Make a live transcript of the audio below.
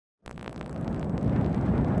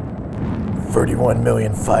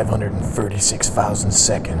"31,536,000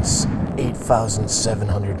 seconds,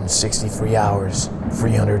 8,763 hours,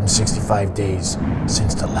 365 days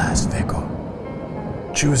since the last Veko.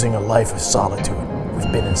 Choosing a life of solitude,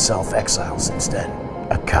 we've been in self-exile since then.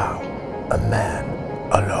 A cow, a man,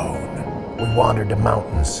 alone. We wandered the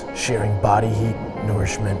mountains, sharing body heat,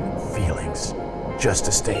 nourishment, feelings, just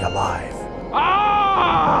to stay alive.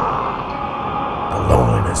 The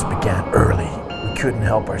loneliness began early. We couldn't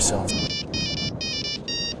help ourselves.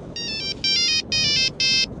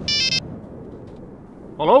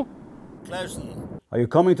 Hello? Klausen. Are you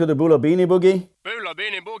coming to the BULA Beanie Boogie? BULA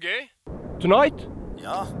Beanie Boogie? Tonight?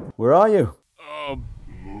 Ja. Where are you?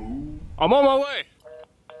 I'm on my way.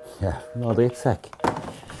 Ja, nå drittsekk.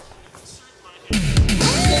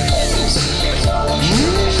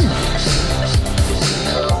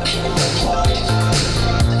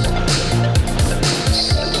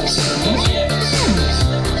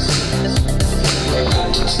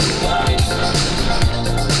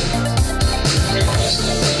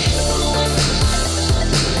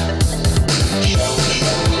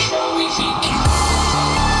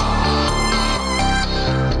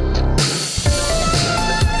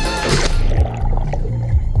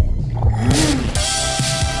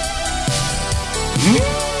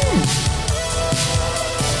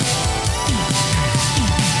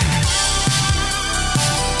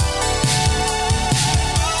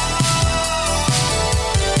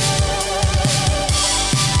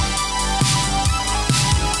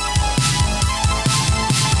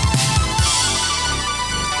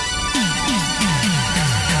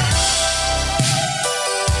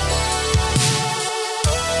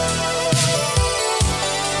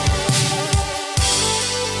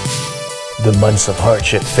 The months of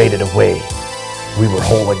hardship faded away. We were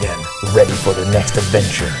whole again, ready for the next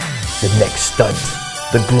adventure, the next stunt,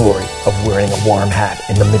 the glory of wearing a warm hat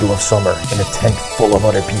in the middle of summer in a tent full of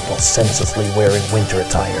other people senselessly wearing winter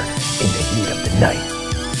attire in the heat of the night.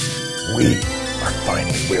 We are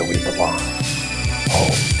finally where we belong,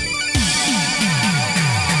 home.